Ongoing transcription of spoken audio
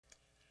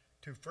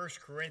to 1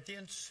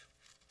 Corinthians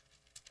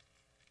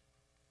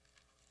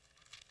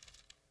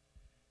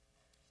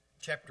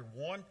chapter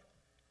 1.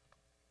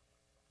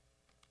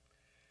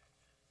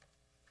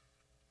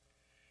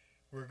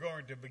 We're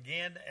going to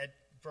begin at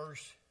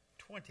verse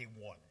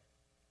 21.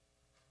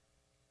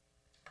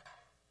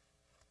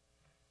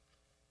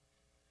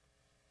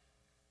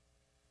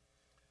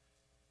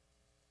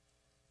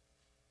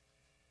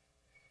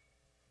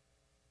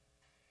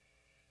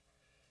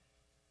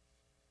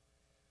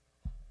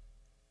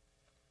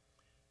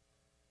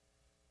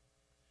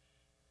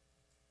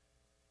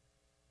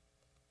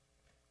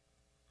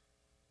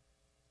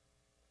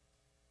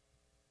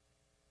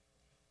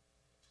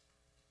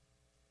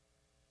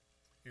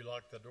 You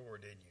locked the door,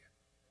 didn't you?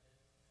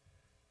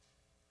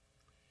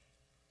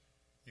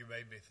 You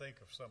made me think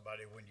of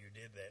somebody when you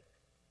did that.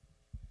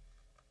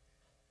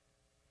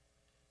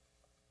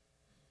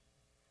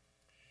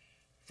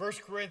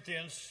 First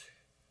Corinthians,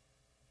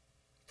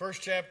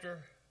 first chapter,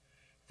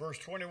 verse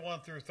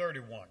 21 through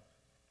 31.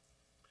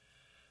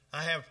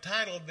 I have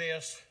titled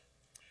this,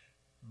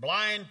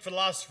 Blind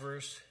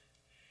Philosophers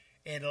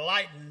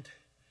Enlightened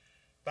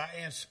by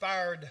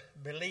Inspired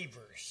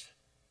Believers.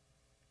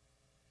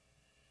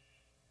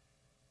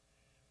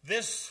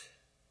 This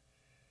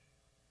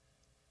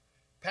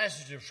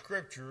passage of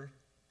Scripture,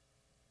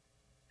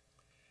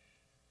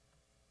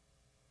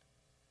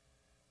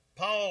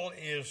 Paul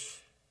is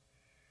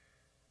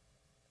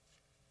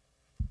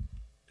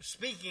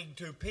speaking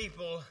to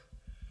people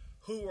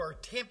who are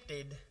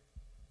tempted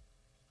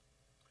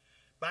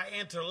by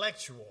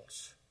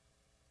intellectuals.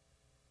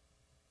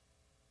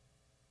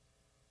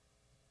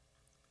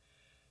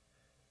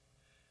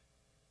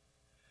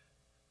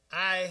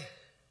 I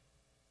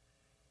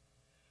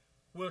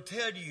will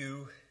tell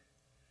you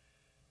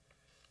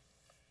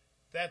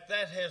that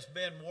has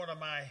been one of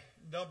my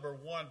number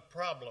one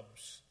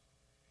problems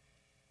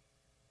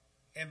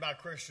in my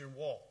Christian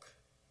walk,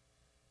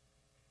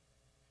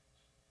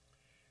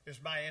 is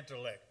my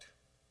intellect.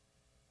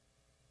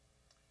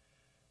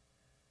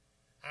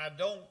 I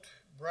don't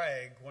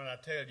brag when I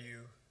tell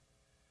you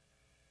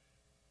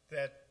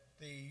that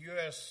the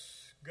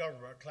U.S.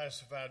 government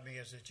classified me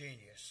as a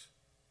genius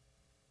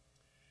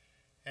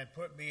and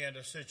put me in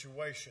a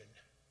situation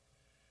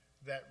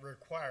that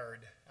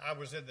required, I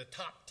was in the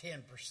top 10%,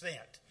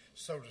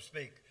 so to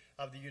speak,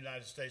 of the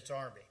United States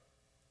Army.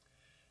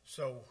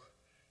 So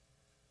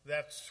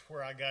that's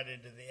where I got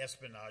into the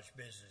espionage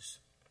business.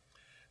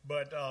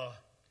 But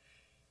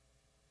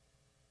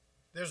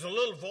there's a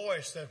little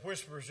voice that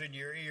whispers in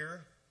your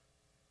ear,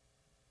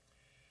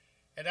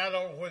 and I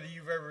don't know whether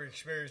you've ever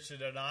experienced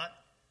it or not,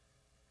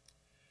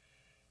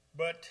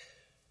 but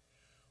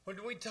when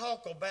we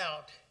talk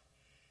about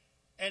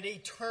an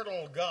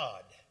eternal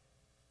God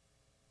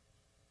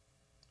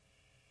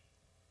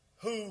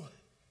who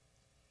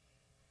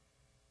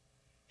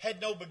had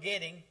no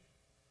beginning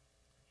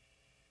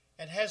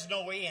and has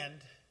no end,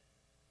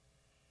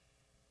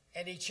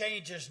 and he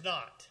changes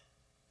not.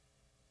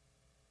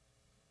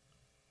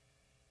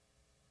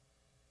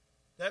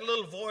 That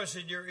little voice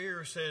in your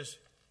ear says,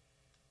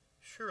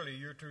 surely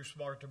you're too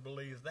smart to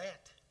believe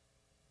that.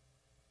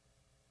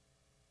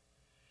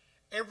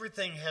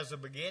 Everything has a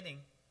beginning.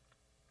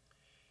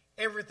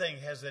 Everything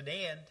has an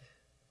end.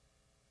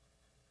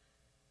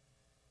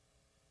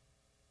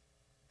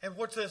 And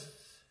what's this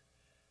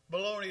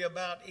baloney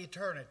about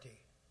eternity?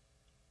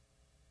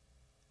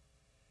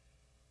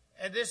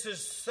 And this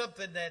is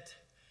something that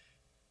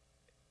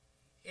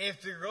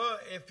if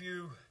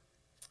you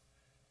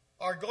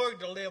are going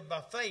to live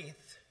by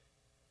faith,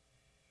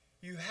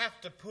 you have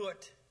to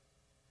put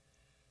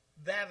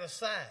that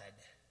aside.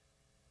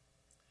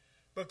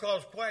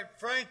 Because quite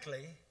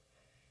frankly,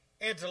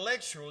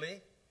 intellectually,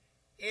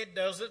 it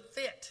doesn't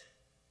fit.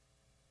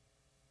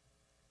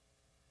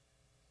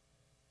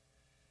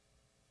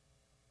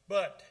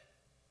 But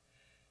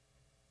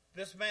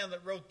this man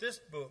that wrote this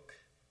book,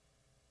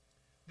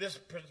 this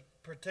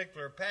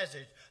particular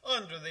passage,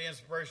 under the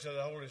inspiration of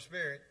the Holy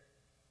Spirit,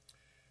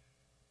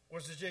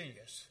 was a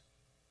genius.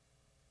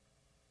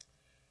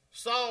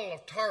 Saul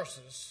of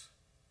Tarsus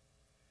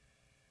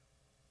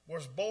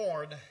was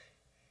born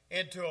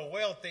into a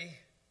wealthy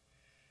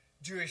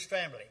Jewish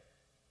family.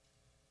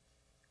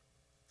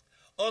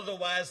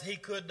 Otherwise, he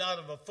could not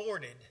have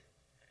afforded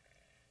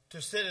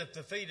to sit at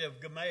the feet of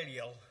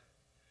Gamaliel,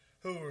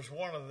 who was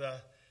one of the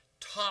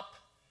top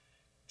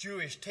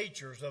Jewish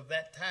teachers of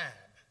that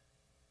time,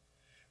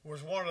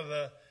 was one of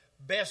the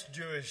best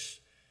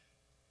Jewish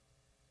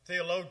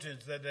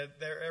theologians that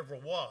there ever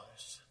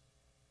was.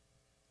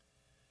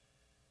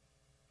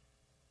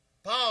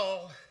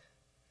 Paul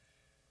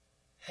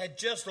had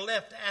just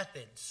left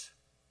Athens,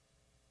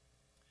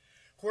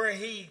 where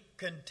he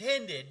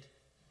contended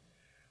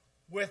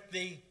with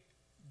the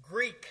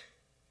Greek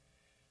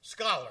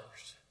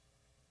scholars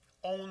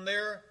on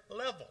their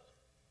level.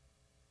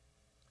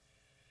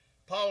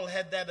 Paul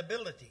had that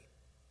ability.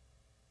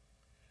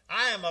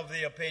 I am of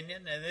the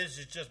opinion, and this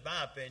is just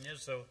my opinion,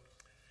 so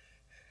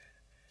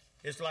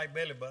it's like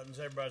belly buttons,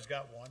 everybody's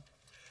got one,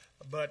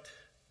 but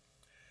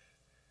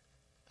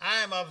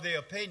I am of the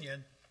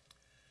opinion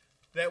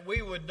that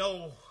we would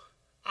know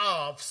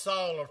of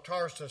Saul of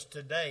Tarsus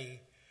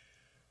today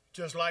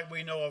just like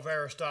we know of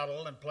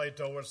Aristotle and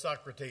Plato and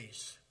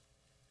Socrates.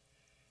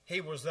 He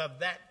was of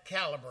that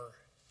caliber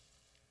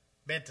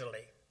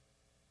mentally.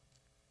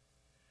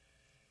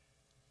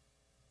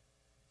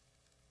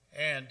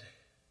 And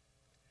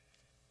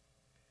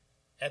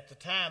at the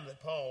time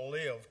that Paul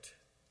lived,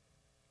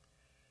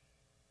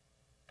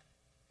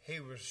 he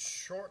was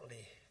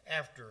shortly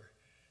after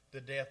the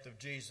death of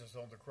Jesus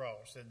on the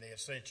cross and the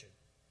ascension.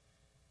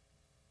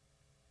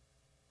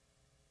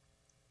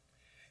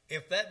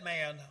 If that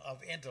man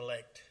of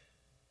intellect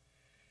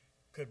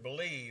could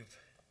believe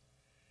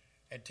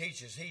and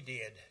teach as he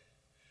did,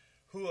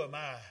 who am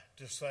I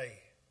to say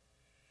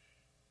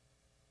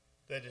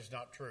that is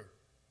not true?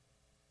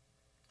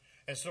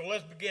 And so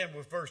let's begin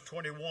with verse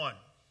 21.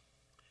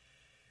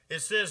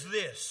 It says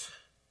this: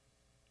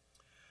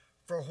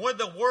 "For when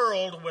the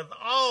world with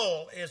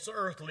all its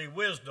earthly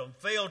wisdom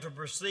failed to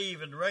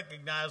perceive and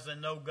recognize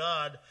and know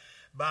God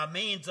by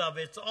means of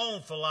its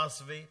own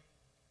philosophy,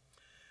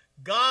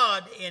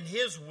 God in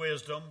his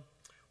wisdom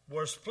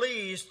was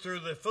pleased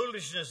through the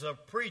foolishness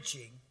of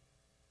preaching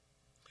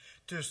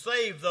to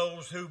save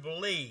those who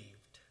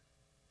believed."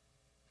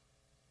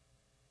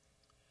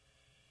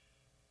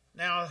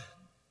 Now,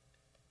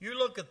 you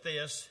look at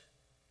this,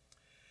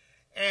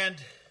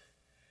 and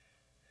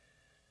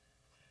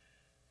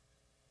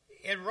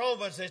in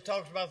Romans it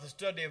talks about the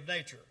study of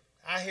nature.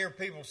 I hear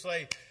people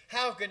say,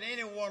 how can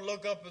anyone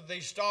look up at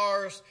these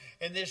stars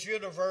in this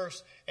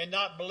universe and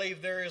not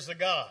believe there is a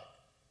God?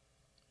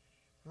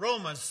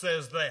 Romans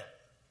says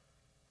that.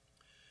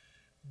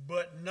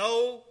 But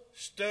no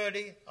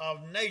study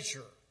of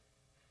nature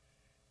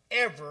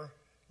ever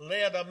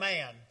led a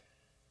man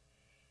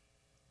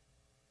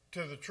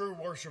to the true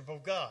worship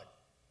of God.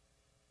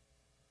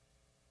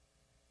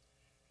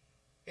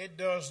 It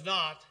does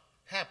not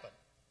happen.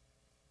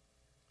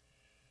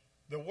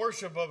 The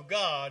worship of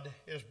God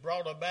is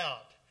brought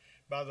about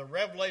by the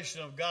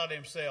revelation of God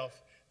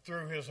himself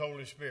through his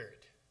Holy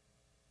Spirit.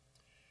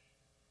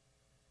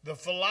 The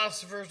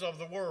philosophers of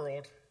the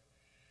world,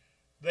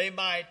 they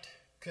might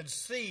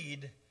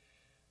concede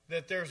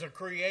that there's a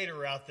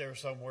creator out there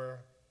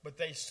somewhere, but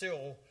they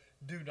still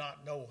do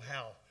not know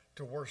how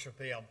to worship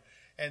him,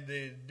 and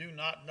they do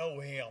not know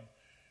him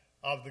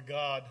of the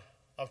God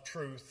of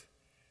truth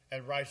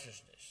and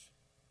righteousness.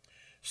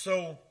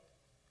 So,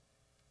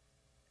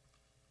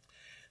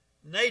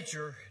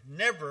 nature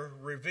never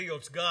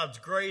reveals God's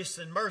grace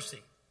and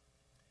mercy.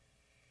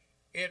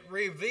 It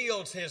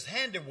reveals his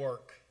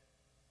handiwork.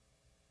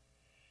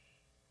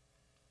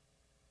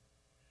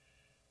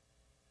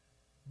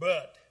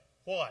 But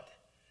what?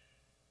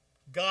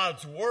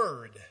 God's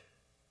word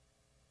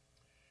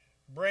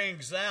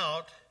brings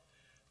out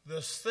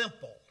the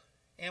simple,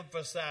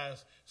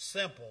 emphasize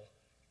simple,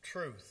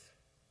 truth.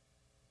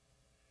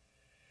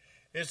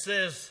 It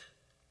says,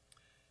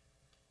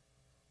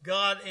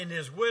 God in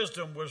his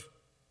wisdom was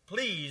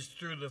pleased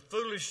through the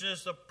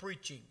foolishness of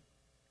preaching.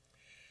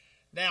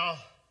 Now,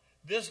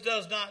 this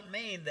does not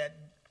mean that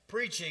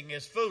preaching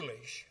is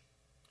foolish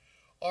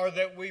or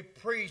that we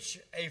preach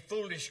a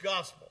foolish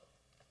gospel.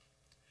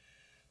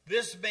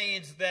 This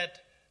means that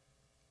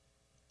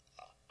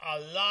a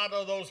lot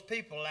of those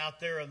people out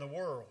there in the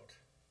world,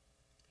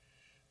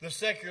 the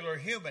secular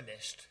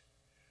humanist,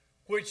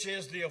 which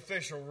is the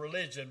official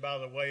religion, by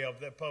the way, of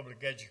the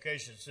public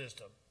education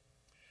system,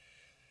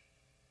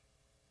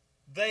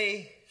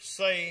 they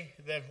say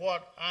that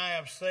what I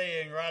am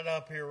saying right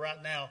up here,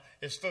 right now,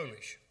 is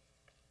foolish.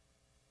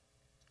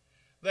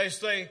 They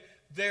say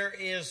there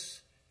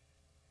is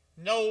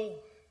no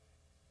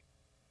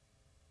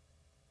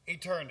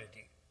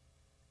eternity.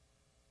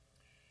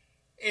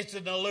 It's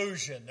an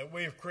illusion that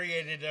we've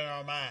created in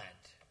our mind.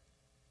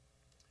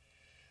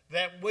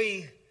 That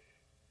we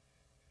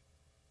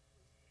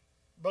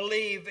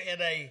believe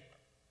in a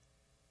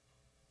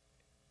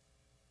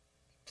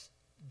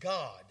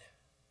God.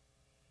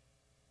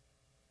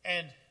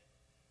 And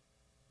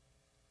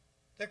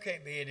there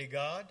can't be any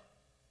God.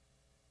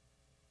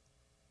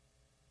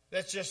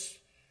 That's just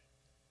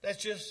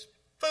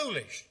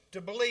foolish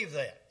to believe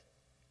that.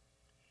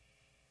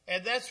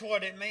 And that's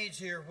what it means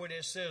here when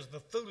it says the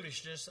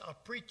foolishness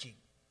of preaching.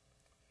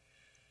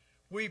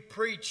 We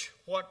preach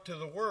what to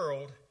the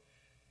world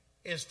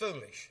is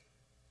foolish.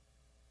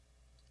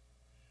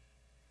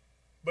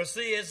 But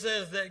see, it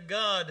says that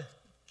God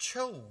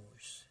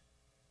chose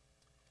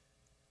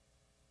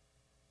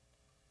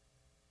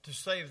to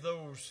save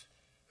those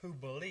who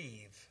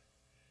believe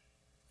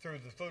through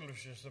the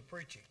foolishness of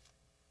preaching.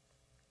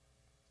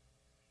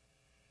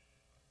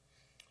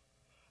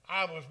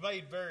 I was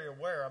made very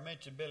aware, I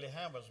mentioned Billy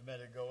Hammonds a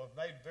minute ago, I was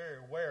made very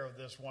aware of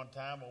this one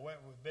time. I went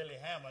with Billy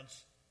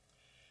Hammonds,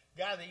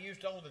 guy that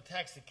used to own the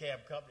taxi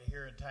cab company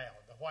here in town,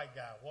 the white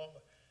guy. Well,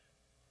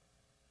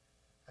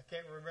 I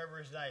can't remember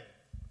his name.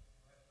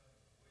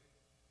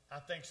 I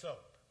think so.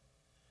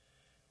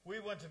 We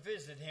went to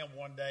visit him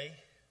one day,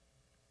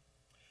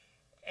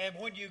 and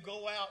when you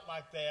go out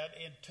like that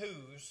in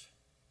twos,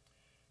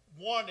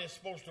 one is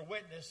supposed to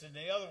witness and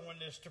the other one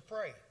is to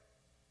pray.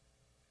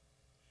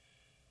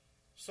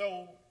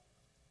 So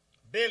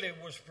Billy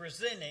was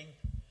presenting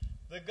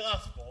the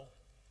gospel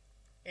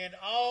in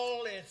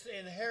all its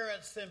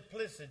inherent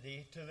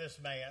simplicity to this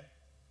man.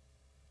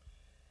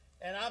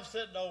 And I'm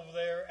sitting over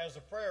there as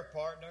a prayer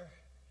partner,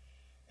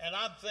 and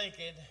I'm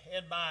thinking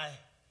in my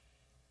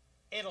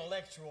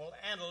intellectual,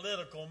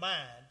 analytical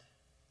mind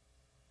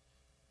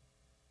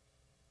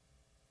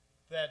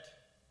that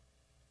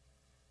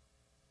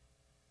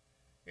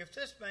if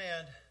this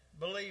man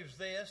believes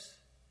this,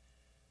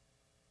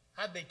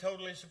 I'd be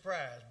totally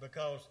surprised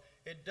because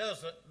it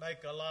doesn't make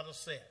a lot of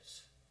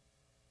sense.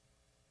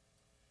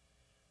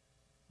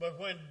 But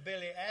when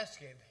Billy asked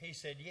him, he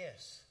said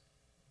yes.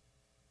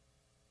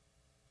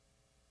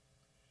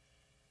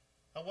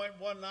 I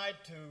went one night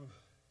to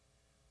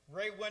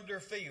Ray Winder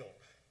Field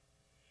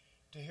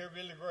to hear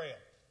Billy Graham.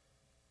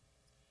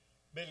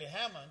 Billy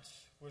Hammonds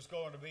was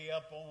going to be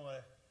up on the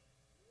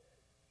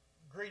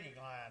greeting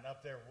line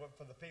up there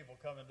for the people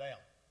coming down.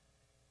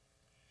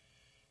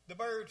 The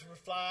birds were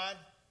flying.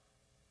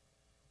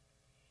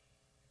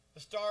 The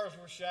stars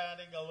were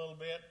shining a little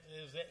bit.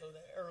 It was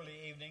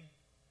early evening.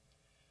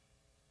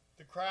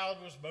 The crowd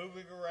was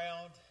moving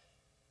around.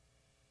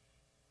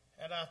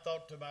 And I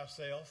thought to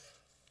myself,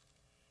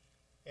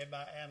 in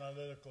my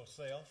analytical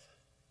self,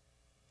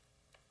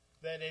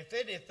 that if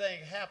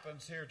anything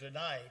happens here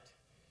tonight,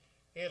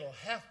 it'll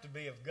have to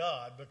be of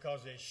God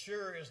because it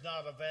sure is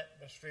not of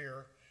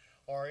atmosphere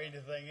or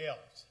anything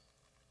else.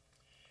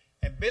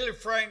 And Billy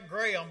Frank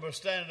Graham was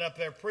standing up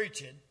there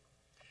preaching,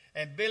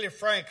 and Billy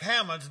Frank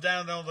Hammonds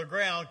down on the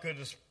ground could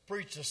have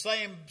preached the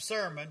same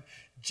sermon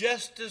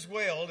just as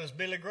well as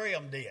Billy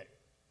Graham did.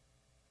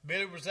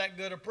 Billy was that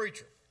good a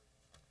preacher.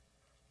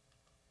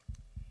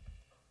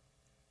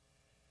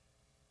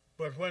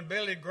 But when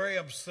Billy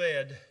Graham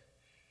said,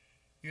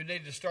 you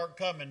need to start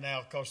coming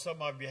now because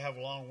some of you have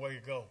a long way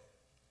to go.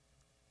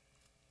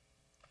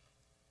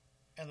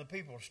 And the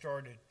people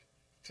started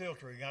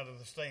filtering out of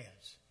the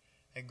stands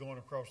and going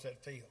across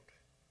that field.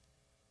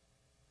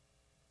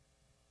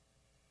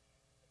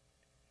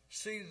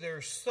 See,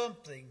 there's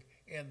something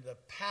in the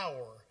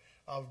power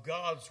of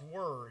God's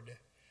Word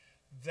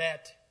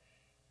that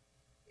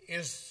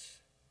is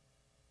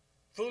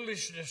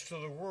foolishness to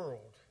the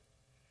world.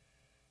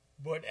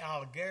 But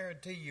I'll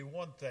guarantee you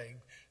one thing,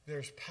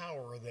 there's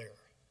power there.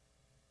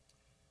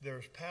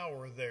 There's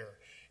power there.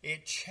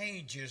 It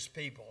changes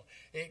people.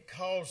 It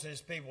causes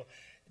people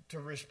to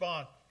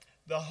respond.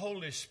 The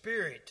Holy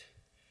Spirit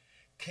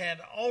can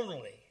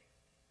only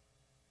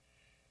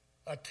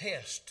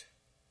attest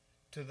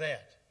to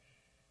that.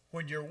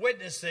 When you're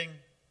witnessing,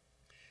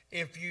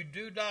 if you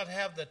do not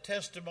have the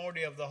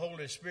testimony of the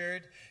Holy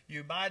Spirit,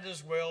 you might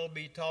as well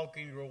be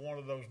talking to one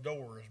of those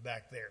doors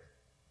back there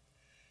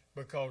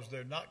because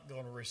they're not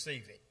going to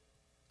receive it.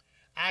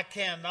 I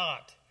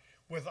cannot,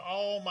 with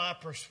all my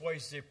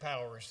persuasive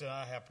powers, and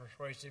I have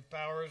persuasive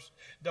powers,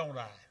 don't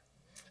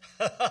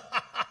I?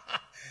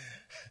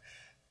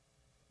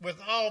 With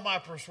all my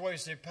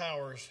persuasive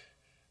powers,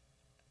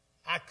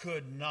 I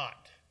could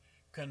not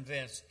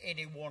convince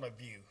any one of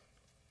you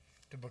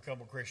to become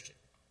a Christian.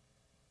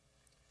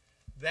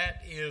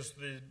 That is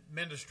the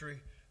ministry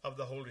of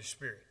the Holy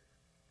Spirit.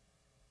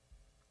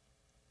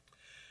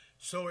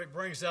 So it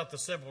brings out the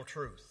simple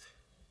truth.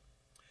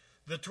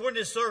 The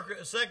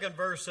 22nd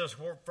verse says,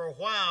 for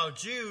while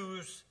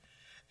Jews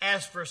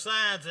ask for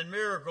signs and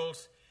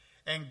miracles,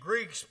 and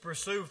Greeks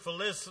pursue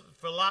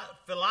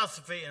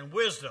philosophy and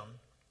wisdom,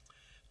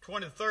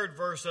 23rd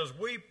verse says,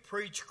 we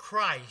preach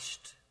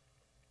Christ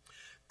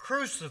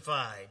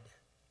crucified,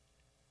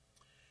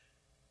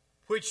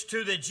 which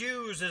to the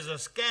Jews is a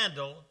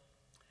scandal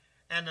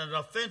and an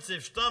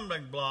offensive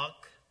stumbling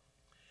block,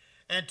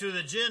 and to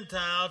the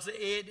Gentiles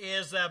it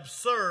is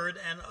absurd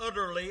and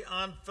utterly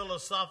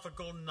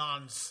unphilosophical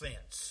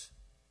nonsense.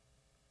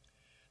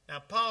 Now,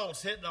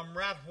 Paul's hitting them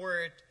right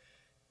where it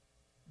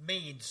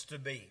means to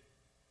be.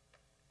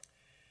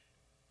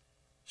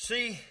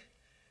 See,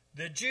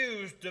 the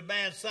Jews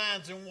demand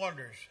signs and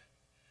wonders.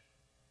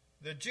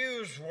 The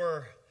Jews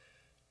were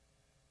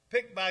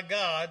picked by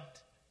God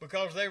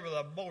because they were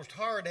the most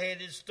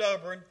hard-headed,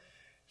 stubborn,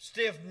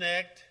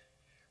 stiff-necked,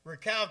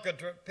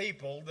 recalcitrant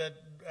people that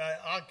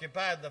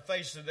occupied the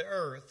face of the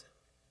earth.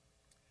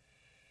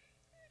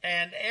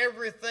 And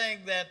everything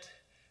that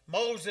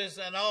Moses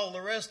and all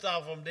the rest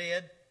of them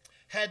did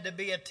had to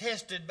be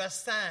attested by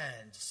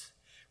signs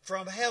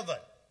from heaven.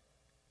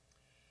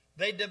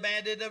 They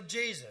demanded of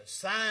Jesus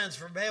signs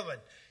from heaven.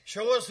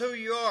 Show us who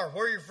you are,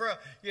 where you're from.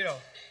 You know,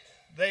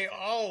 they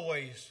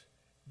always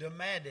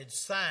demanded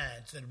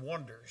signs and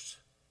wonders.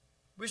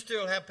 We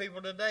still have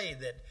people today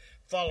that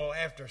follow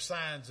after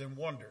signs and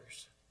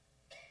wonders.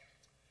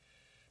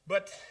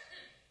 But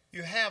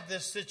you have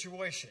this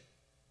situation.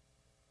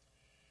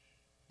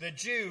 The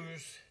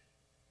Jews,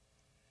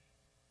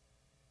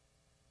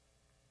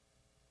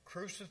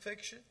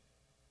 crucifixion,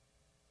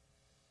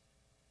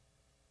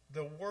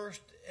 the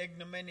worst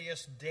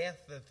ignominious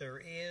death that there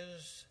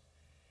is,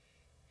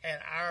 And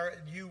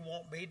you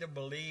want me to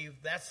believe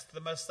that's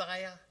the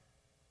Messiah?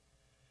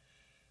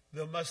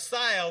 The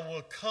Messiah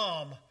will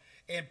come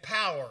in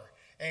power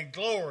and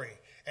glory,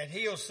 and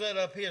he'll set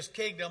up his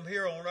kingdom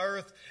here on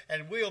earth,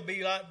 and we'll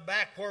be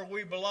back where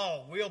we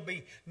belong. We'll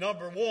be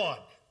number one.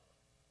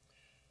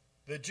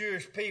 The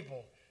Jewish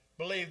people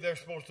believe they're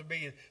supposed to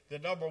be the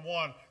number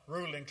one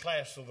ruling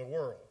class of the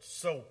world.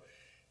 So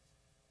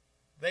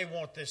they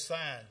want these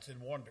signs and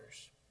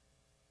wonders.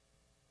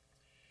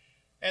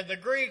 And the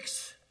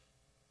Greeks,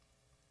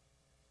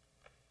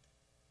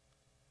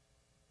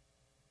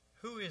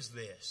 who is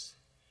this?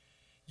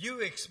 You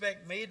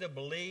expect me to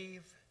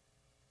believe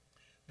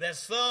that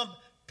some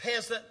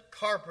peasant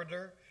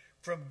carpenter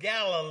from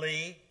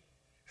Galilee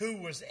who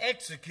was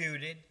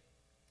executed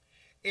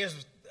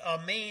is a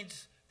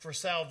means for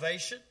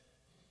salvation?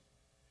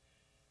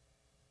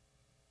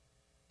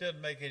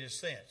 Doesn't make any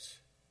sense.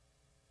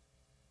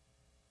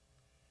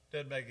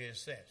 Doesn't make any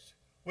sense.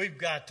 We've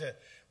got to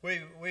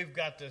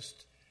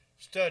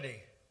study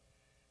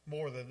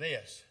more than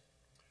this.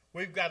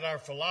 We've got our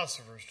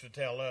philosophers to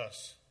tell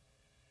us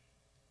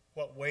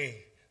what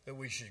way that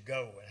we should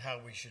go and how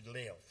we should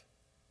live.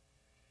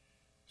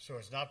 So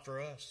it's not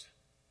for us.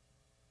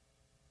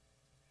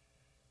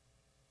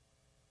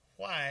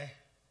 Why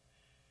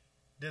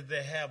did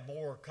they have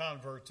more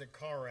converts at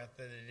Corinth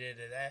than they did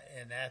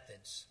in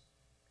Athens?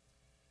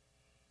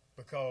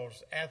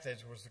 Because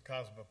Athens was the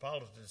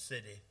cosmopolitan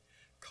city.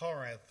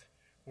 Corinth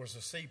was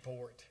a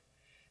seaport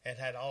and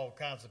had all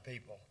kinds of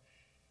people.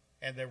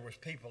 And there was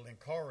people in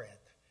Corinth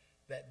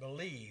that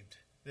believed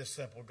this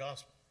simple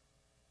gospel.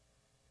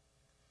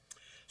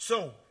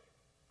 So,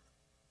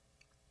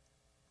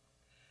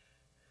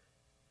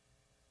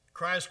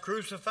 Christ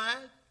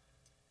crucified,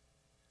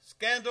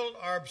 scandal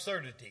or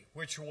absurdity?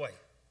 Which way?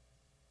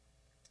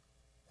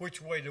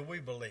 Which way do we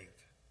believe?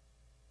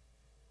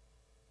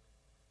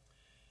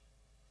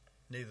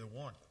 Neither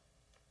one.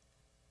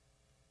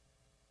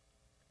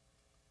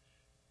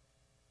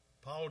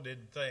 Paul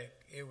didn't think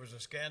it was a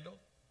scandal,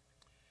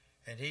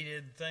 and he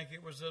didn't think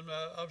it was an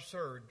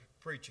absurd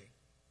preaching.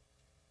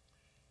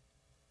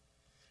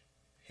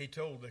 He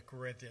told the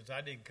Corinthians,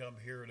 I didn't come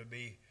here to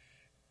be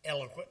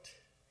eloquent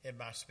in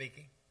my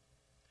speaking.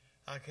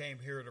 I came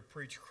here to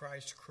preach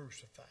Christ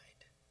crucified.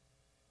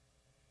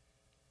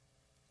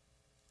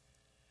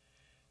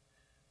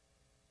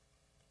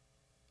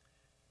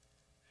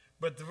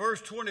 But the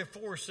verse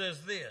 24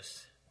 says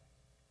this,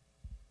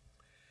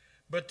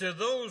 but to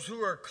those who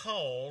are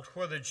called,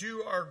 whether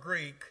Jew or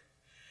Greek,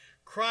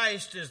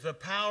 Christ is the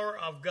power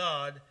of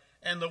God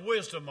and the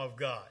wisdom of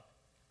God.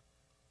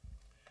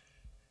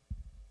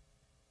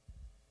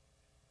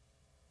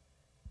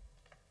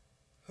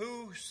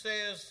 Who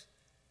says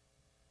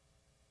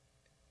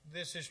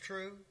this is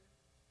true?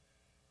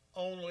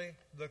 Only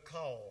the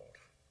called.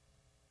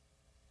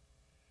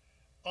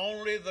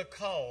 Only the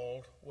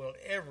called will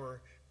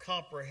ever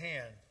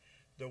comprehend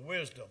the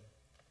wisdom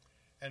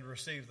and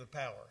receive the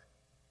power.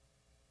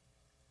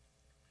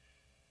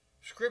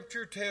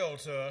 Scripture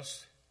tells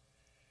us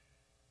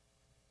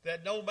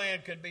that no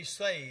man can be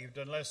saved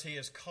unless he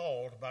is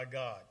called by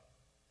God.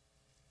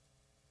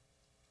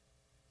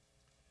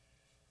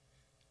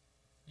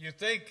 You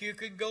think you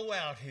can go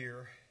out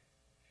here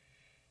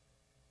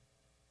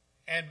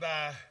and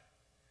by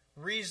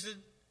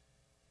reason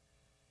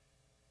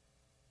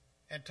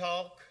and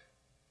talk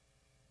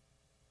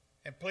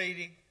and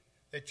pleading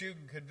that you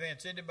can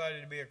convince anybody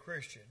to be a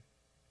Christian?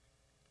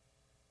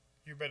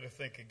 You better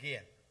think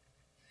again.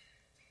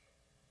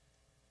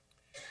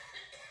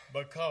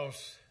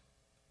 Because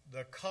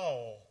the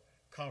call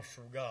comes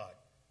from God.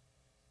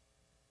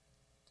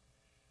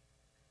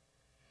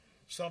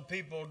 Some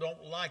people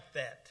don't like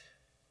that.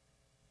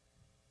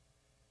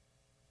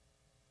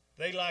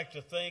 They like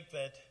to think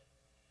that,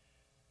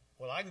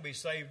 well, I can be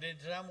saved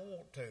anytime I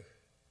want to.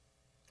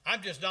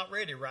 I'm just not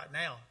ready right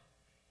now.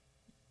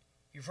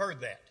 You've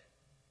heard that.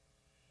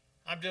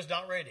 I'm just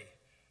not ready.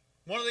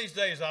 One of these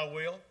days I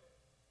will.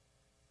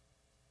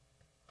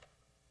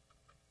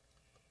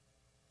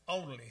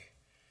 Only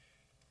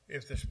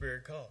if the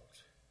Spirit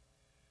calls.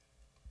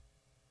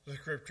 The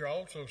Scripture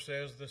also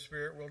says the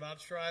Spirit will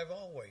not strive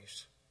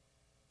always.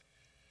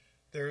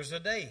 There is a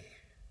day.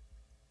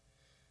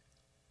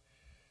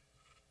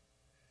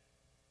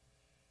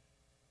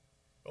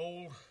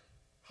 Old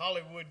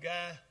Hollywood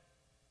guy.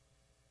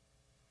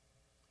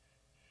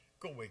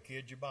 Go away,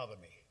 kid, you bother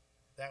me.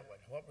 That one.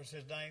 What was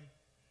his name?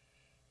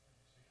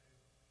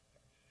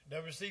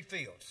 W.C.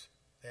 Fields.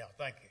 Yeah,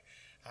 thank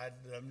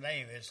you. The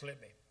name had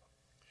slipped me.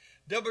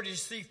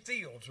 W.C.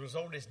 Fields was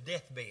on his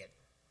deathbed.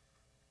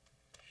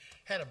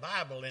 Had a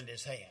Bible in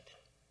his hand.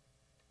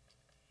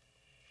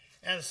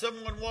 And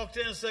someone walked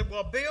in and said,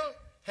 well, Bill,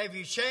 have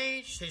you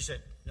changed? He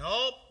said,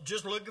 nope,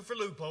 just looking for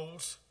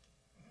loopholes.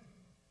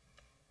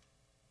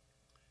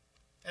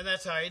 And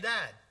that's how he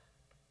died.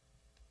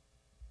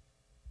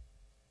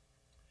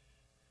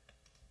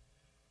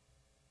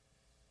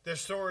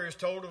 This story is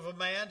told of a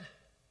man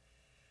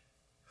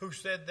who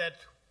said that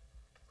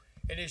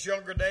in his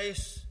younger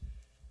days,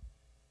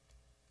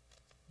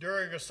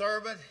 during a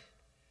sermon,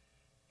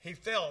 he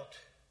felt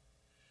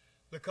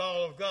the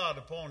call of God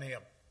upon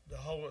him, the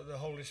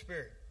Holy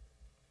Spirit.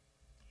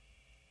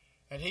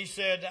 And he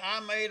said, I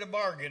made a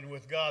bargain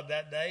with God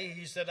that day.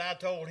 He said, I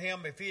told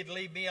him if he'd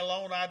leave me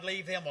alone, I'd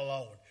leave him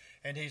alone.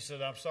 And he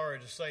said, I'm sorry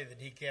to say that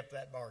he kept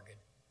that bargain.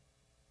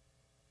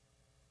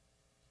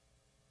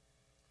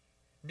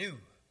 Knew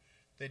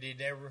that he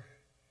never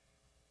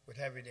would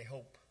have any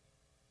hope.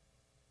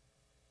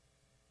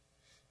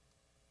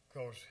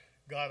 Because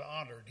God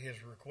honored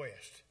his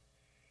request.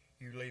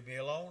 You leave me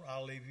alone,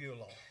 I'll leave you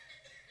alone.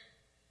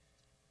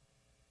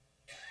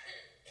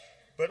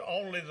 But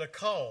only the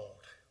called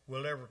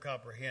will ever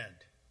comprehend.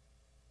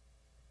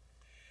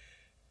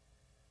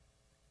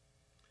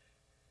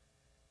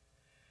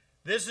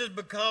 This is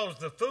because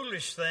the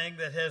foolish thing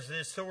that has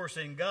its source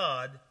in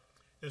God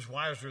is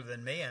wiser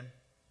than men,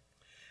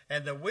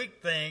 and the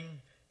weak thing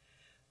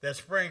that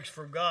springs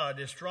from God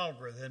is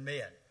stronger than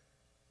men.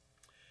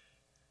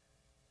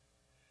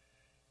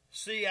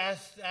 See, I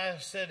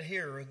said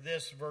here,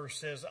 this verse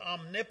says,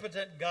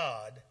 omnipotent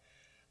God.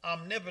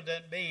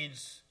 Omnipotent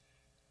means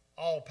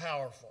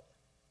all-powerful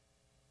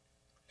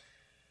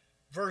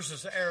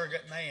versus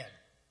arrogant man.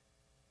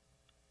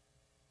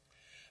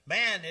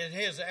 Man, in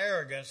his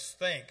arrogance,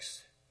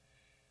 thinks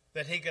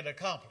that he can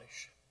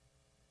accomplish.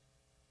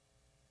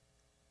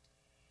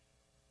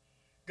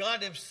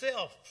 God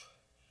himself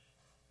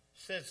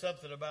said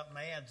something about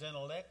man's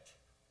intellect.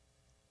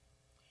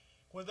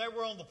 When they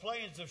were on the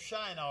plains of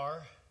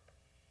Shinar,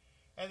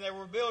 and they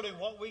were building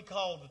what we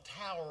call the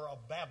Tower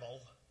of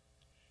Babel,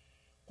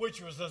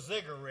 which was a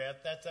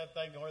ziggurat. That's that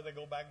thing where they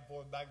go back and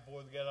forth,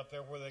 to get up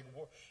there, where they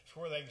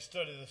can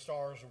study the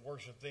stars and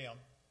worship them.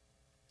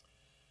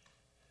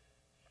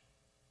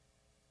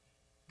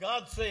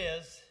 God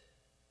says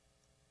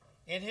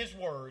in his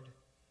word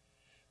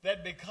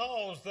that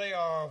because they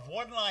are of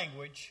one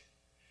language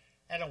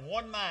and of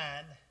one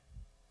mind,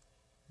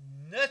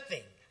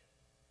 nothing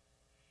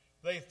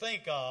they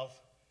think of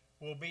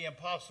will be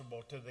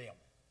impossible to them.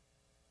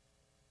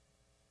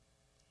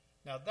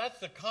 Now, that's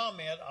the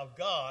comment of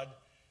God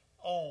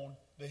on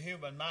the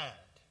human mind.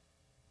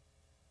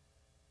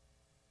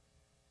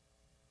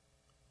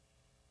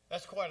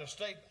 That's quite a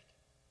statement.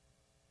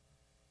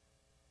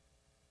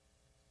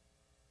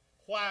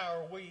 Why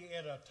are we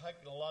in a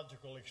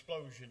technological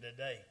explosion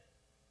today?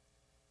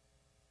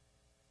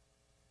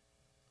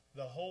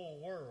 The whole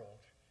world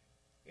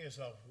is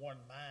of one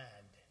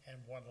mind and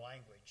one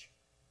language.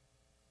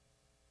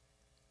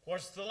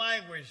 What's the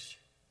language?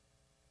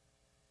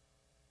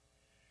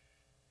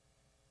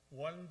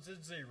 Ones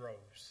and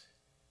zeros.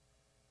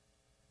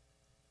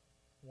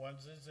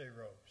 Ones and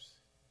zeros.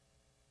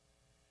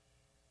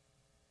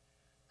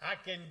 I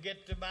can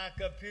get to my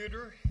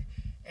computer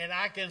and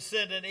I can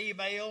send an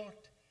email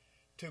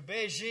to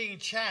Beijing,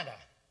 China,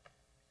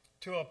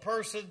 to a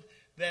person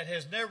that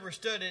has never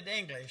studied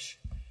English,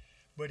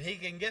 but he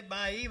can get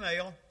my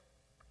email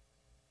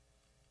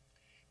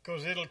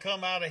because it'll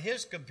come out of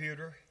his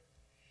computer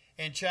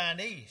in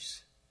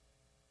Chinese.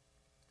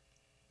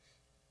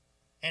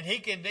 And he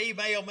can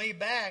email me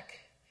back,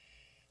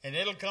 and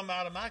it'll come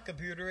out of my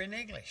computer in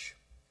English.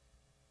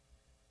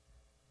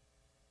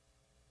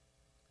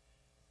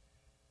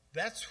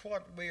 That's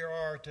what we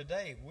are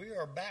today. We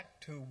are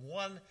back to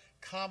one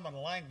common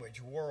language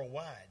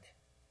worldwide.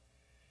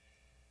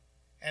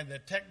 And the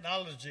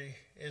technology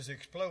is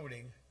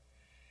exploding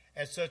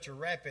at such a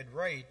rapid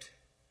rate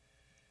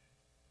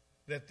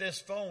that this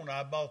phone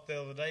I bought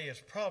the other day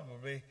is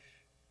probably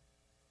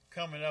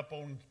coming up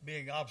on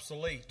being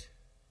obsolete.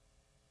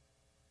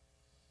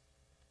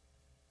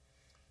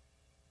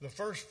 The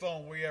first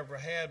phone we ever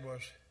had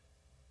was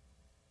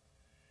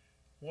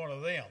one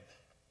of them.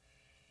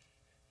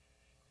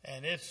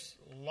 And it's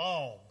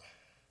long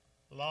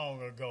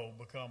ago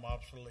become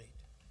obsolete.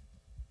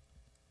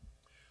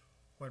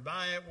 When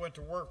my aunt went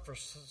to work for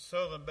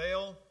Southern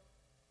Bell,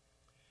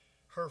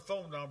 her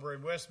phone number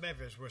in West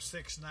Memphis was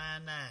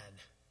 699.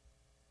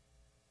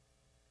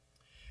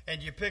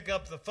 And you pick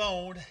up the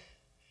phone,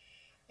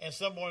 and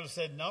someone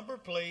said, "Number,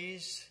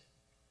 please."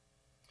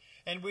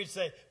 And we'd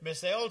say,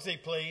 "Miss Elsie,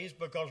 please,"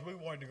 because we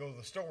wanted to go to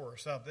the store or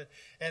something.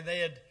 And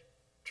they'd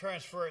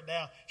transfer it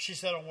down. She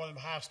sat on one of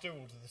them high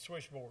stools at the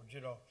switchboard,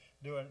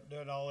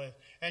 doing all this.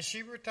 And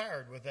she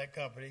retired with that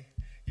company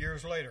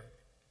years later.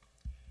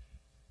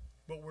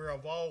 But we're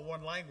of all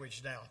one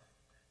language now.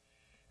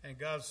 And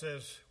God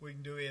says we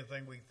can do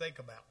anything we think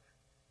about.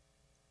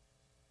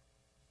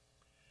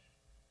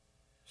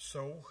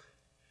 So,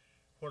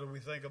 what do we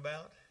think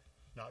about?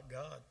 Not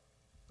God.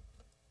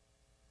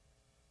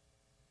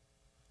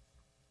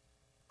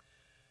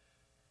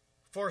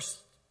 For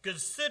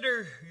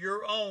consider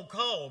your own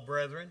call,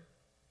 brethren.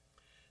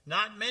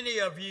 Not many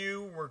of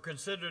you were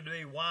considered to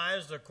be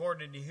wise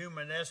according to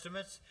human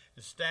estimates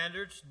and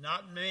standards,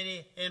 not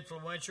many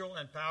influential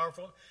and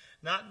powerful,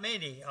 not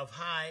many of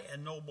high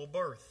and noble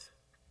birth.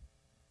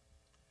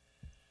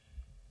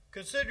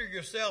 Consider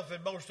yourself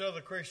and most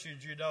other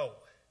Christians you know.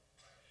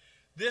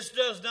 This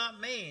does not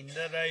mean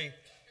that an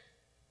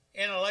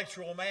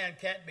intellectual man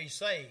can't be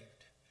saved.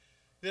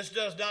 This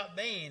does not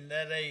mean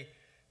that a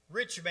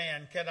rich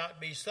man cannot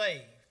be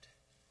saved.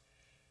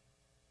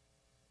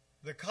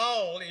 The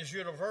call is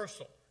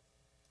universal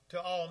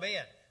to all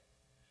men.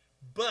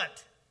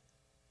 But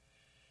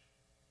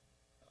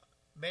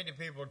many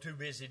people are too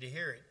busy to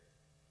hear it.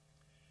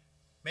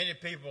 Many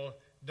people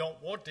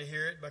don't want to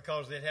hear it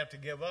because they'd have to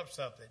give up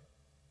something.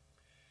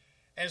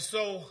 And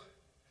so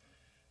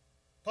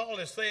Paul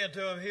is saying to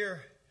them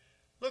here,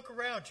 look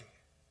around you.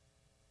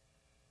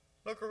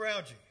 Look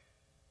around you.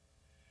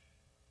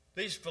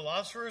 These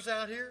philosophers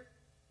out here,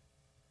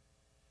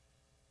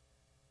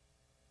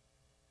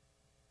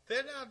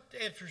 they're not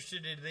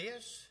interested in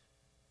this.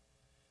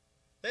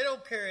 They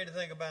don't care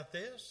anything about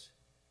this.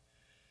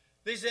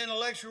 These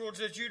intellectuals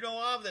that you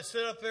know of that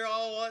sit up there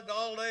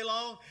all day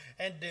long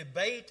and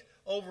debate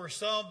over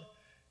some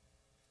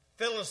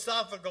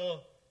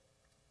philosophical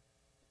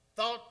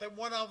thought that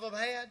one of them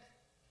had,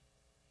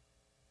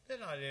 they're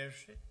not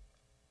interested.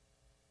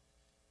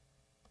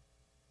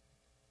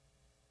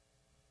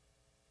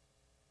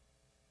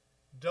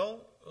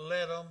 Don't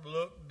let them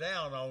look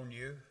down on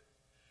you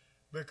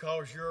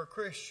because you're a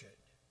Christian.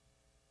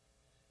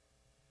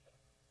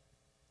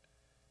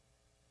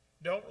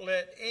 Don't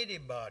let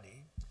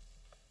anybody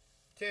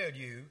tell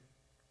you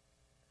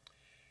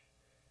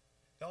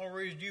the only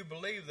reason you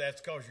believe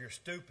that's because you're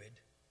stupid,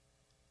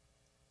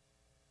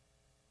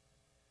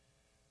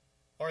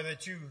 or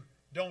that you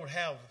don't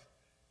have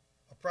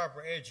a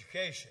proper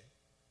education.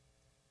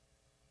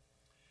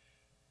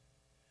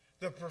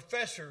 The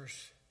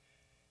professors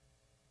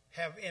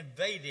have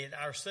invaded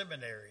our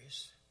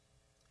seminaries.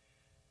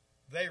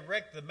 They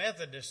wrecked the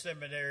Methodist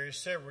seminaries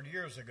several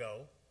years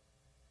ago.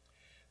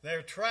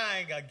 They're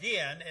trying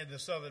again in the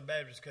Southern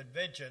Baptist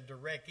Convention to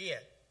wreck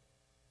it.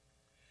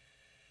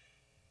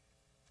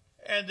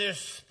 And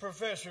this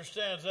professor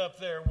stands up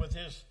there with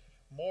his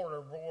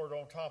mortar board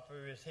on top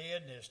of his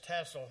head and his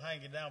tassel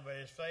hanging down by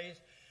his face.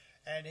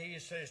 And he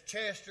says,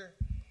 Chester,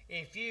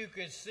 if you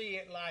could see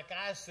it like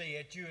I see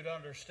it, you would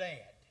understand.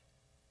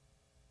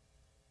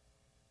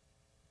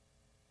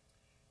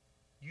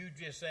 You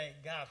just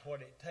ain't got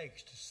what it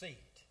takes to see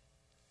it.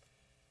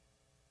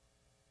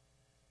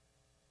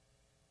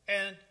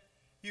 And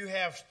you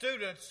have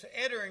students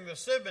entering the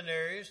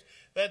seminaries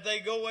that they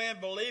go in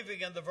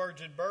believing in the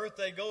virgin birth.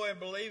 They go in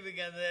believing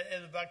in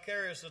the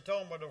vicarious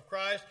atonement of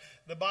Christ,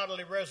 the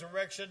bodily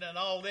resurrection, and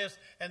all this,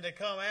 and they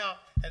come out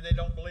and they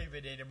don't believe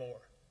it anymore.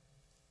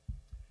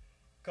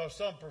 Because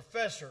some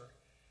professor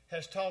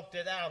has talked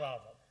it out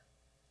of them.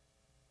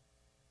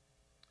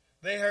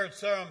 They heard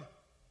some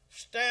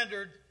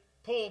standard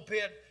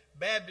pulpit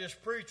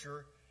Baptist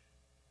preacher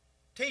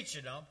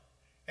teaching them,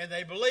 and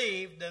they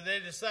believed, and they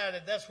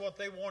decided that's what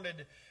they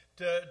wanted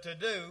to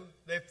do.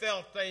 They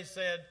felt, they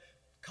said,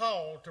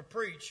 called to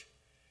preach.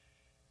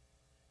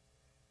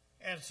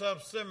 And some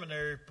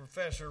seminary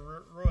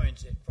professor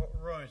ruins them.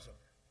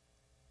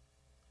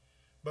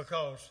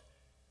 Because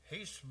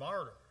he's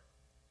smarter.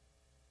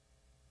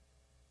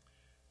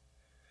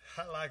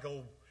 I like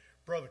old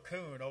Brother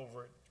Coon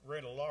over at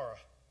Red Alara.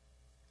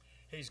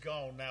 He's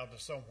gone now to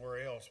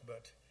somewhere else,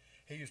 but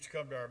he used to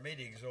come to our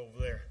meetings over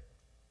there.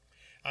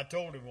 I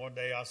told him one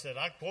day, I said,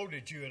 I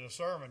quoted you in a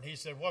sermon. He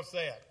said, what's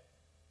that?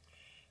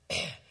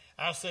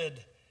 I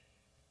said,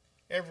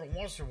 every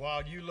once in a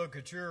while you look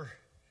at your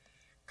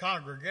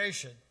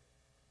congregation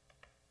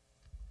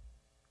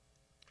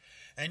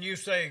and you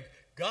say,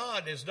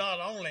 God is not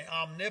only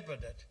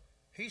omnipotent,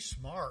 he's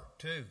smart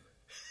too.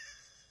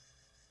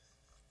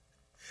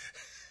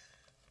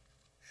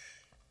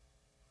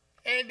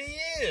 And he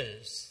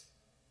is.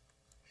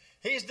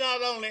 He's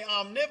not only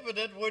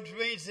omnipotent, which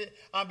means,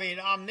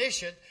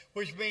 omniscient,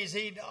 which means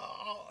he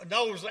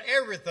knows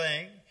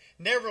everything,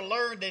 never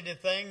learned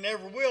anything,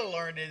 never will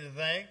learn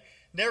anything,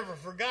 never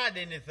forgot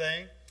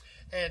anything,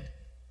 and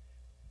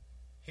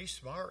he's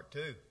smart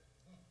too.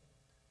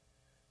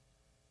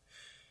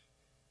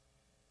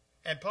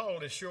 And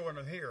Paul is showing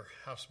them here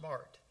how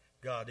smart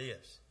God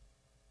is.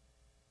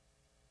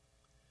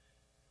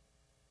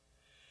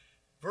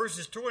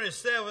 Verses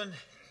 27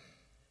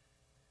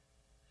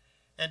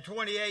 and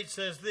 28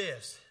 says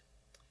this,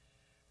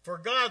 for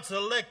God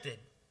selected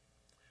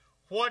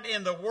what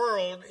in the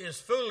world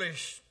is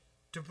foolish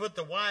to put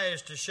the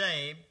wise to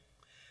shame,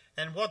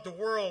 and what the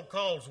world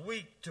calls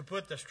weak to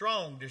put the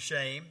strong to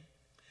shame.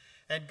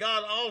 And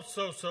God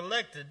also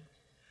selected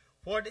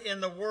what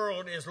in the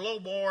world is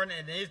lowborn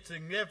and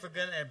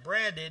insignificant and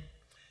branded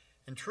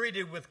and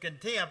treated with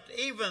contempt,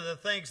 even the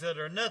things that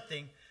are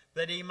nothing,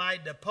 that he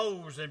might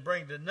depose and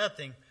bring to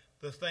nothing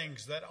the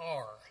things that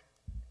are.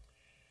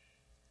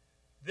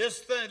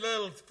 This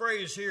little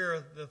phrase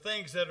here, the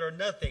things that are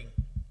nothing,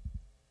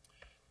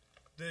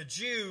 the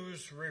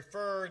Jews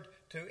referred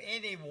to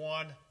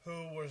anyone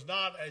who was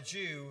not a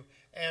Jew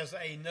as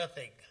a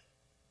nothing.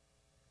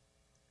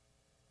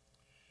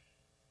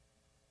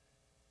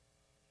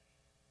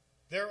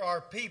 There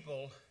are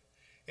people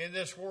in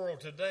this world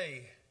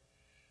today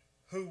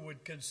who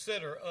would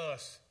consider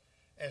us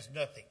as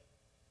nothing.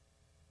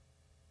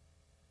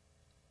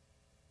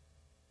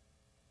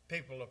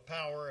 People of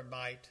power and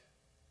might.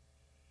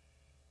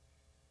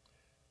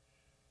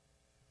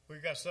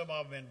 We've got some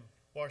of them in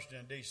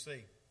Washington,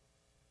 D.C.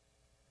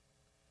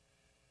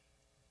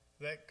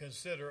 that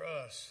consider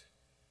us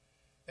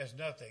as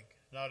nothing,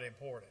 not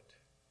important.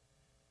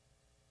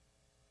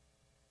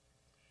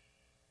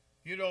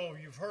 You know,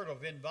 you've heard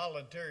of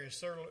involuntary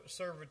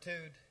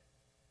servitude.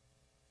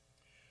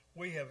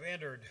 We have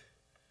entered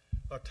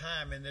a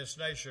time in this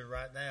nation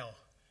right now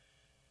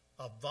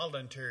of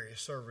voluntary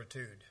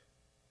servitude.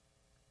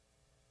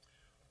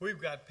 We've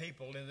got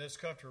people in this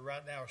country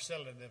right now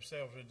selling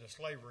themselves into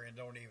slavery and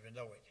don't even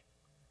know it.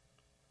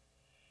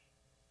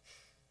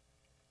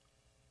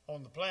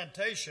 On the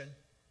plantation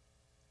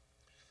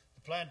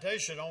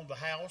owned the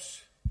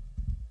house,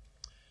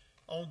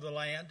 owned the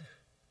land,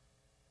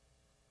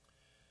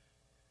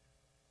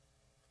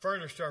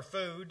 furnished our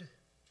food,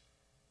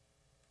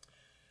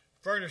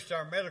 furnished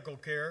our medical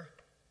care.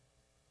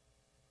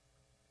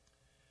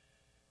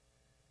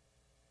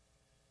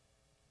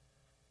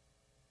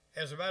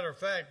 As a matter of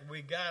fact,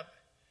 we got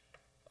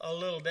a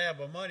little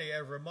dab of money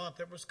every month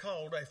that was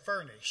called a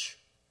furnish.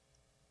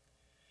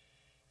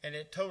 And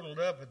it totaled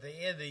up at the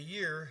end of the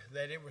year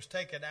that it was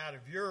taken out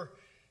of your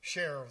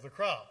share of the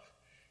crop.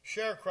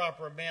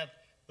 Sharecropper meant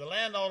the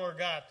landowner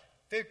got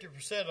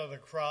 50% of the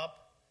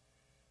crop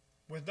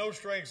with no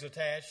strings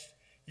attached.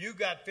 You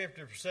got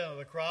 50% of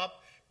the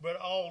crop, but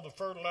all the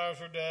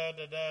fertilizer,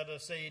 the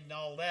seed and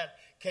all that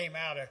came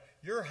out of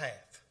your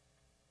half.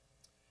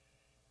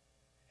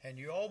 And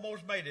you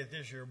almost made it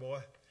this year, boy.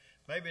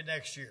 Maybe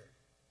next year.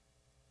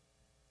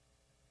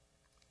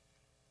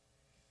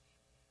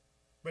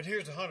 But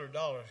here's $100.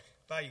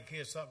 Buy your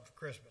kids something for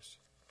Christmas.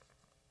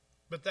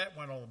 But that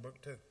went on the book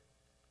too.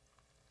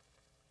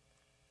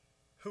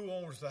 Who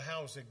owns the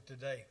housing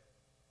today?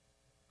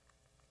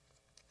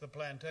 The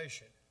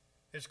plantation.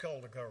 It's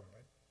called the government.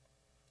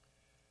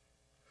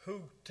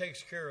 Who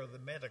takes care of the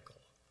medical?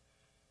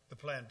 The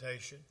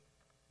plantation.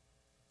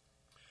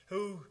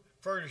 Who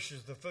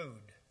furnishes the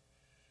food?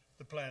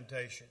 The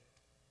plantation.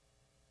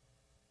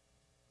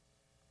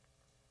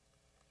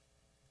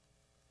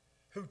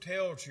 Who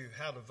tells you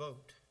how to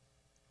vote?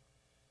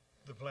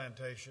 The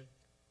plantation.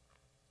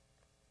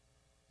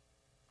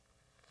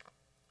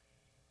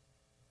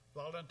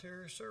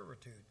 Voluntary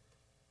servitude.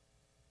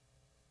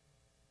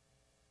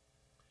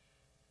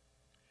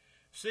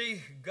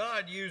 See,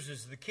 God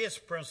uses the KISS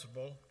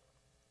principle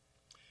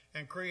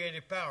and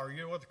creative power.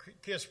 You know what the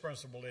KISS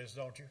principle is,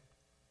 don't you?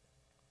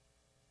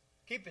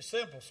 Keep it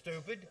simple,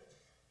 stupid.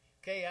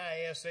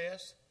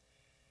 KISS.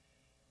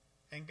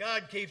 And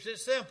God keeps it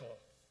simple.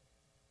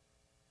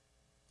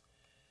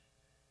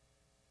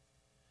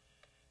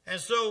 And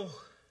so,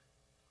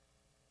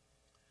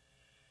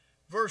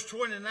 verse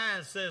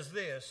 29 says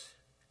this: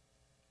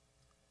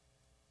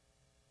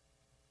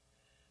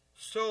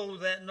 so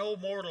that no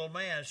mortal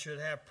man should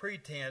have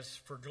pretense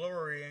for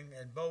glorying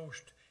and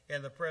boast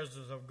in the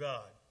presence of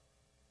God.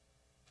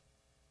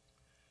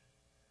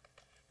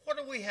 What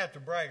do we have to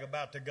brag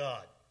about to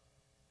God?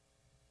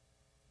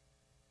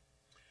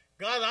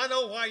 God, I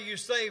know why you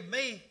saved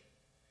me,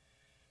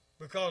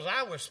 because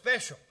I was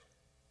special.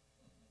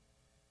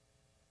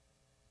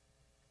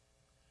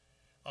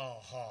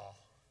 Aha.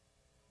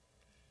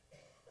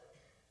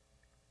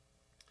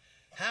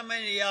 How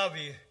many of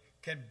you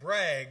can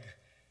brag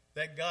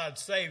that God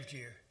saved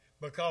you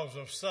because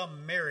of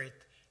some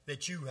merit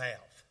that you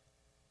have?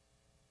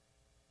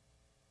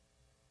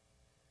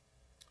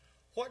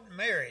 What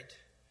merit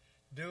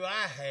do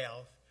I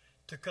have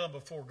to come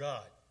before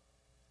God?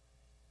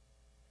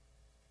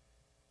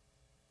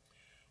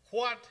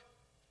 What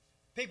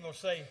people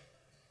say,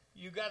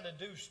 you got to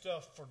do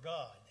stuff for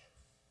God.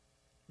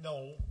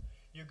 No,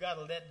 you got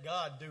to let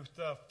God do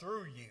stuff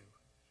through you,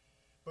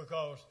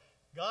 because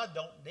God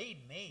don't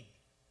need me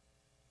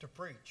to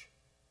preach.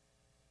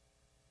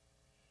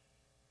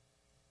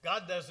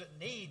 God doesn't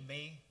need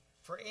me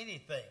for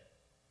anything.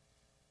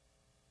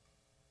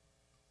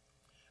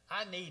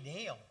 I need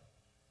Him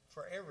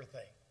for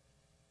everything.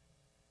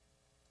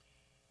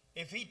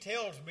 If He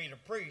tells me to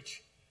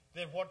preach,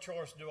 then what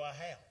choice do I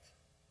have?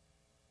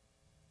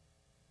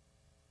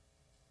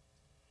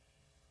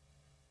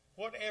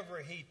 Whatever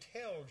He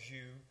tells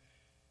you,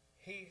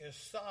 He is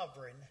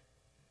sovereign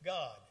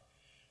God.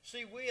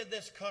 See, we in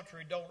this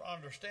country don't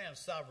understand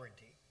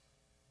sovereignty.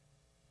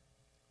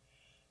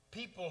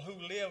 People who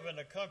live in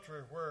a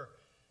country where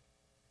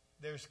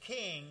there's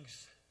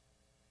kings,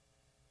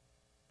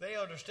 they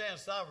understand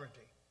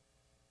sovereignty.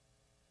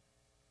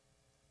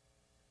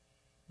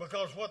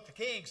 Because what the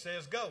king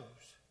says goes.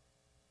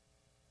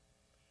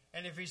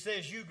 And if he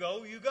says you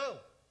go, you go.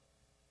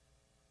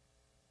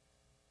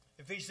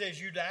 If he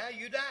says you die,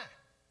 you die.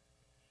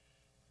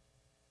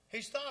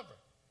 He's sovereign.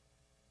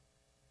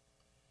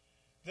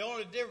 The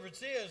only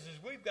difference is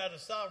we've got a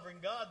sovereign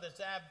God that's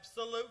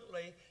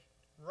absolutely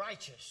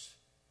righteous.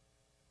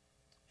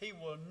 He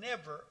will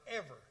never,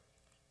 ever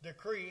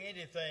decree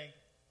anything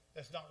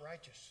that's not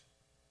righteous.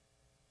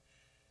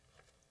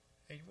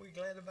 Are we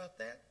glad about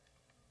that?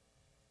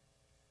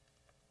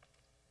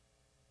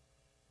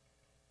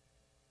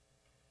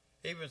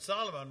 Even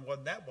Solomon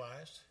wasn't that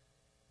wise.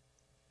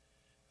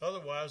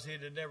 Otherwise,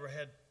 he'd have never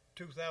had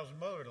 2,000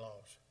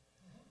 mother-in-laws.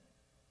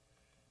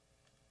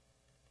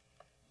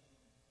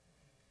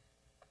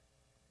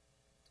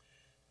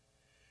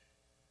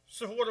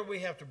 So what do we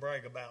have to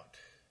brag about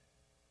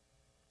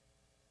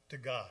to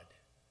God?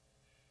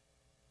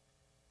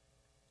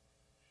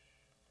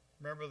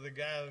 Remember the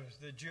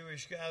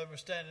Jewish guy that was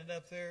standing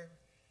up there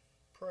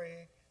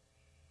praying?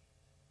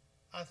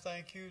 I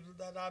thank you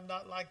that I'm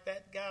not like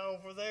that guy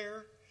over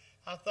there.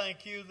 I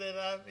thank you that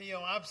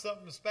I'm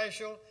something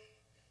special.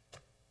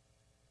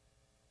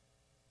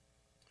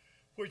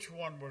 Which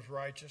one was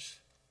righteous?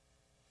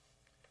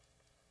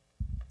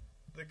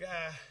 The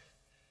guy,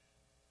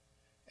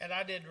 and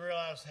I didn't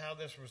realize how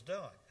this was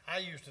done. I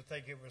used to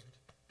think it was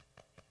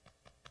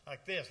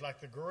like this, like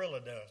the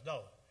gorilla does.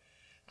 No.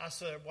 I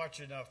started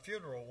watching a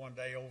funeral one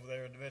day over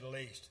there in the Middle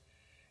East.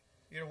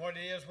 You know what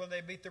it is when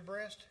they beat their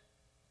breast?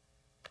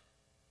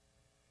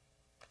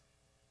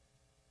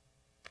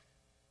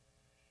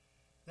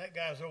 That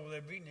guy's over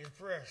there beating his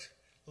breast.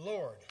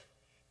 Lord,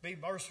 be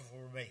merciful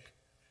to me,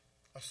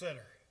 a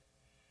sinner.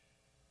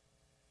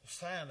 A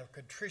sign of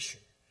contrition,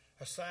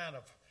 a sign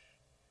of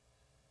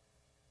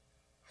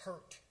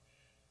hurt,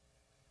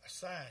 a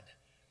sign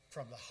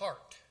from the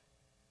heart.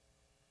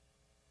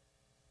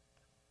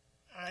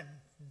 I'm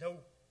no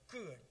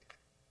good.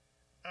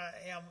 I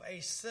am a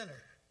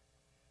sinner.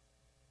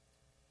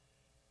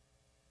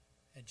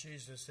 And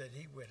Jesus said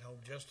he went home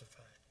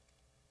justified.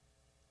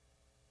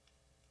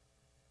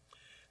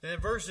 And in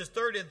verses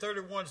 30 and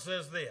 31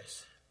 says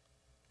this.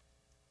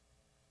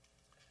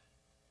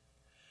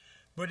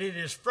 But it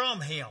is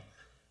from him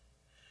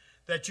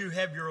that you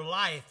have your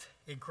life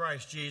in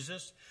Christ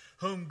Jesus,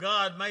 whom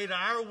God made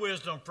our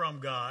wisdom from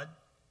God,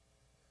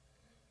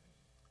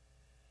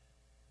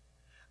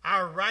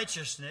 our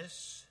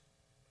righteousness,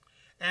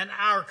 and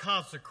our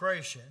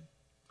consecration,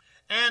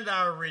 and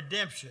our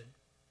redemption.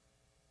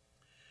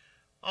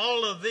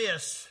 All of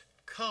this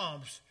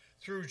comes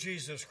through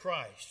Jesus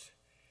Christ.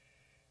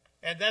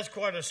 And that's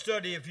quite a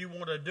study if you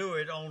want to do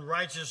it on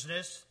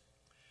righteousness.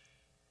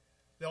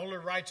 The only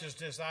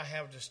righteousness I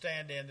have to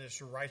stand in is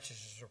the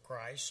righteousness of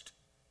Christ.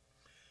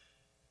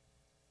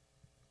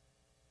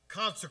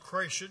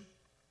 Consecration.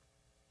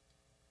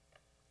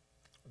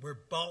 We're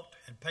bought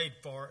and paid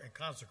for and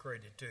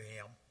consecrated to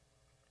him.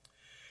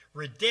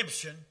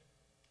 Redemption.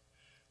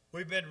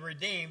 We've been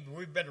redeemed.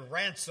 We've been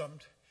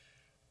ransomed.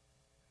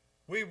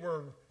 We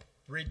were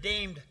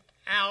redeemed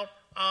out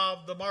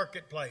of the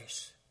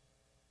marketplace.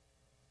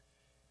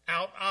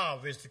 Out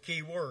of is the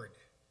key word.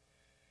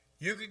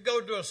 You could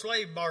go to a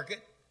slave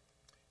market.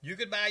 You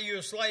could buy you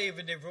a slave,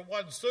 and if it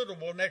wasn't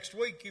suitable, next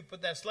week you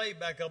put that slave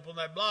back up on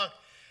that block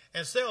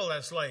and sell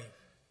that slave.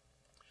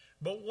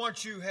 But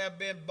once you have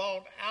been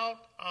bought out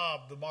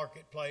of the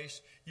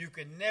marketplace, you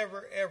can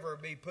never, ever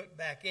be put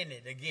back in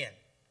it again.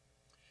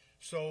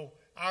 So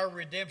our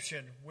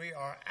redemption, we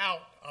are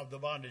out of the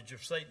bondage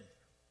of Satan.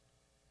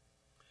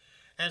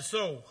 And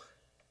so,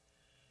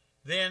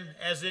 then,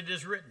 as it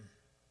is written,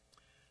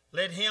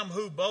 let him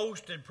who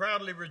boasts and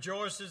proudly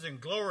rejoices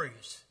and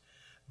glories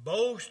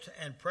boast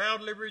and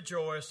proudly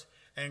rejoice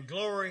and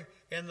glory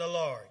in the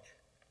Lord.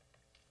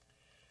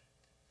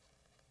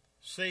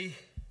 See,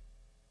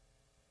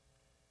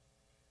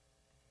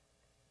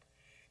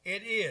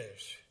 it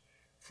is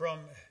from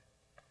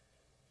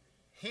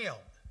him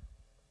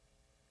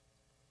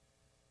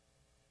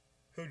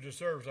who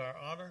deserves our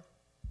honor,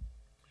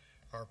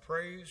 our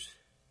praise,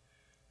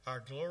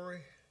 our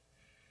glory,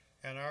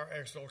 and our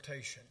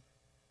exaltation.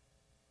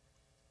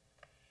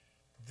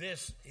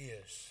 This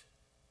is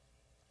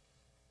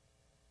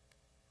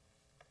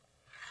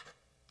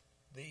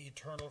the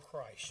eternal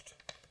Christ,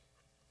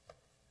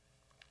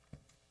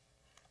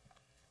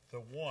 the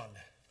one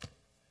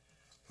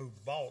who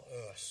bought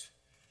us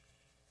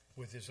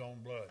with his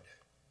own blood.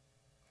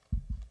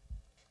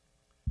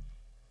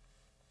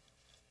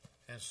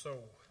 And so,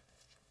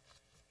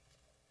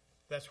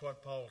 that's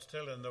what Paul's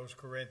telling those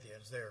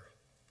Corinthians there.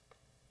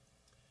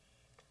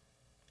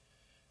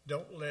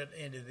 Don't let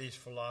any of these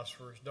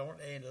philosophers, don't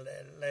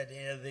let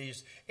any of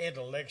these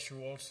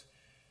intellectuals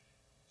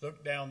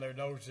look down their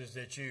noses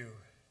at you.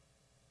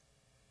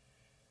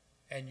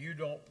 And you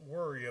don't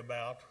worry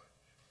about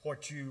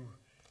what you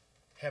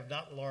have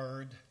not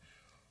learned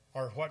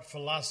or what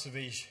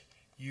philosophies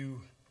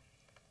you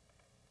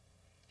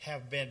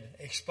have been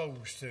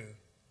exposed to.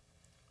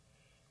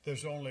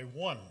 There's only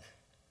one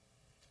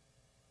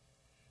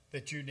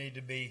that you need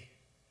to be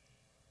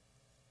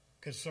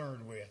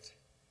concerned with.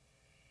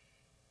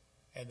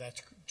 And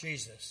that's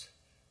Jesus,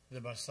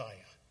 the Messiah.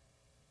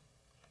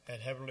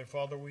 And Heavenly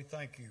Father, we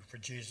thank you for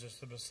Jesus,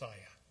 the Messiah.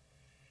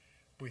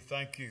 We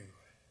thank you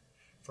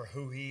for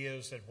who he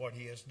is and what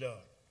he has done.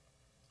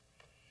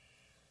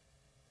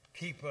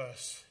 Keep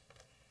us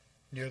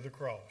near the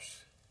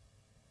cross.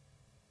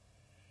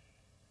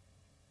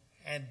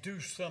 And do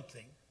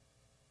something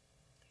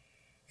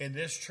in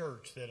this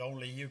church that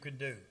only you can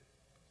do.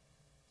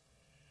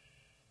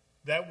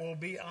 That will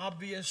be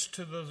obvious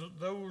to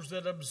those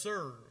that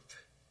observe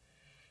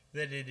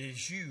that it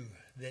is you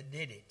that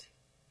did it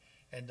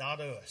and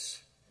not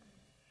us.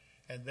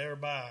 And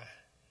thereby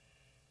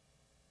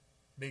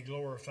be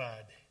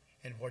glorified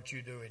in what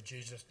you do in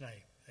Jesus'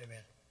 name.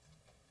 Amen.